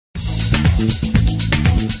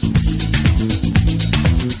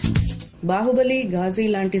బాహుబలి, ఘాజీ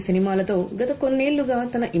లాంటి సినిమాలతో గత కొన్నేళ్లుగా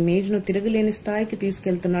తన ఇమేజ్ ను తిరగలేని స్థాయికి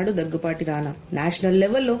తీసుకెళ్తున్నాడు దగ్గుపాటి రానా. నేషనల్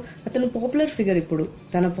లెవెల్లో అతను పాపులర్ ఫిగర్. ఇప్పుడు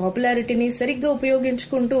తన పాపులారిటీని సరిగ్గా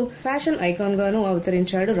ఉపయోగించుకుంటూ ఫ్యాషన్ ఐకాన్ గాను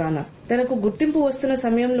అవతరించాడు రానా. తనకు గుర్తింపు వస్తున్న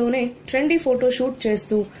సమయంలోనే ట్రెండీ ఫోటో షూట్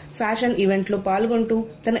చేస్తూ ఫ్యాషన్ ఈవెంట్ లో పాల్గొంటూ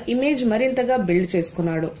తన ఇమేజ్ మరింతగా బిల్డ్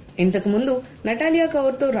చేసుకున్నాడు. ఇంతకు ముందు నటాలియా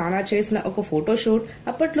కౌర్ తో రానా చేసిన ఒక ఫోటో షూట్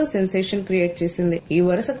అప్పట్లో సెన్సేషన్ క్రియేట్ చేసింది. ఈ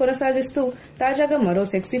వరుస కొనసాగిస్తూ తాజాగా మరో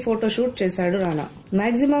సెక్సీ ఫోటో షూట్ చేశాడు రానా.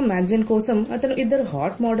 మ్యాగ్జిమ్ కోసం అతను ఇద్దరు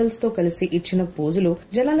హాట్ మోడల్స్ తో కలిసి ఇచ్చిన పోజులు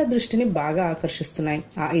జనాల దృష్టిని బాగా ఆకర్షిస్తున్నాయి.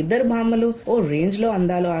 ఆ ఇద్దరు భామలు ఓ రేంజ్ లో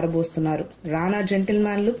అందాలు ఆరబోస్తున్నారు. రానా జెంటిల్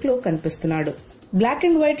మ్యాన్ లుక్ లో కనిపిస్తున్నాడు. బ్లాక్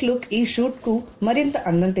అండ్ వైట్ లుక్ ఈ షూట్ కు మరింత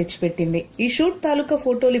అందం తెచ్చిపెట్టింది. ఈ షూట్ తాలూకా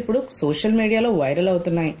ఫోటోలు ఇప్పుడు సోషల్ మీడియాలో వైరల్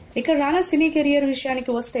అవుతున్నాయి. ఇక రానా సినీ కెరియర్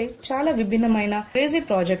విషయానికి వస్తే చాలా విభిన్నమైన క్రేజీ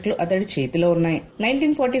ప్రాజెక్టులు అతడి చేతిలో ఉన్నాయి.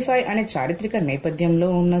 1945 అనే చారిత్రక నేపథ్యంలో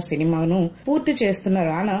ఉన్న సినిమాను పూర్తి చేస్తున్న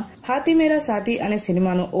రానా హాతీ మేరా సాథీ అనే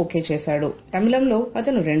సినిమాను ఓకే చేశాడు. తమిళంలో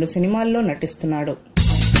అతను 2 సినిమాల్లో నటిస్తున్నాడు.